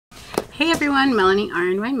Hey everyone, Melanie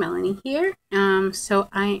RNY Melanie here. So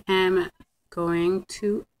I am going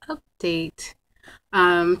to update.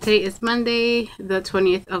 Today is Monday, the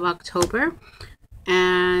 20th of October,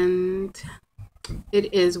 and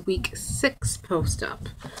it is week 6 post-op.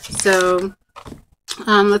 So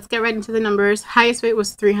let's get right into the numbers. Highest weight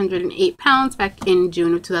was 308 pounds back in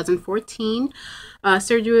June of 2014.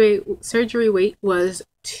 Surgery weight was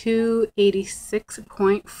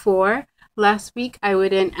 286.4. Last week I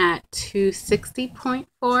weighed in at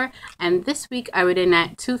 260.4, and this week I weighed in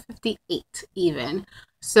at 258 even.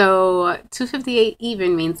 So 258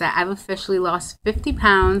 even means that I've officially lost 50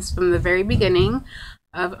 pounds from the very beginning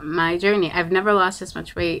of my journey. I've never lost this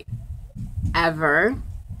much weight ever.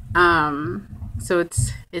 So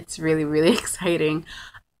it's really exciting.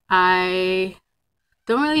 I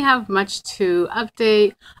don't really have much to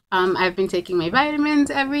update. I've been taking my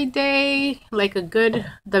vitamins every day, like a good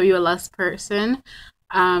WLS person.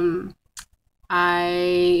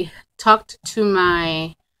 I talked to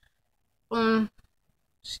my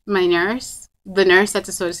nurse, the nurse that's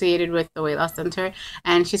associated with the weight loss center,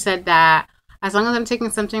 and she said that as long as I'm taking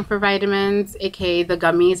something for vitamins, aka the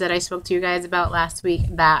gummies that I spoke to you guys about last week,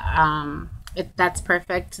 that that's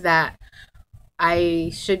perfect. That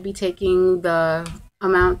I should be taking the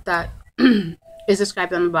amount that is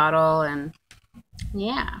described on the bottle, and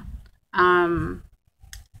yeah.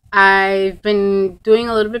 I've been doing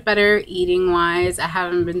a little bit better eating wise. I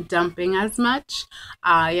haven't been dumping as much.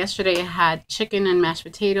 Yesterday I had chicken and mashed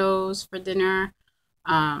potatoes for dinner,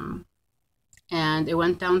 and it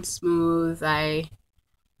went down smooth. I'm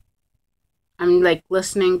like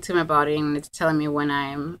listening to my body, and it's telling me when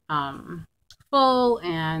I'm full,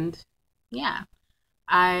 and yeah.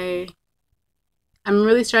 I'm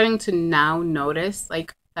really starting to now notice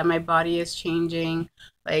like that my body is changing.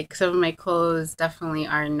 Like some of my clothes definitely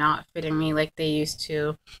are not fitting me like they used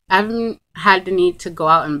to. I haven't had the need to go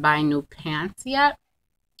out and buy new pants yet,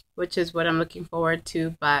 which is what I'm looking forward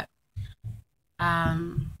to, but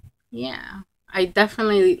yeah. I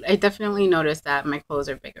definitely noticed that my clothes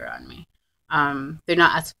are bigger on me. They're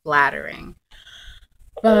not as flattering.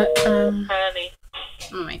 But Honey,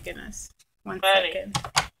 oh my goodness. One honey. second.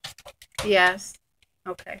 Yes.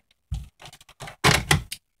 Okay.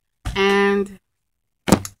 And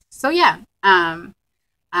so yeah,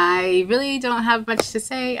 I really don't have much to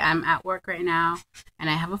say. I'm at work right now and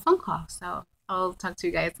I have a phone call. So I'll talk to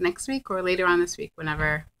you guys next week or later on this week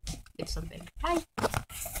whenever it's something. Bye.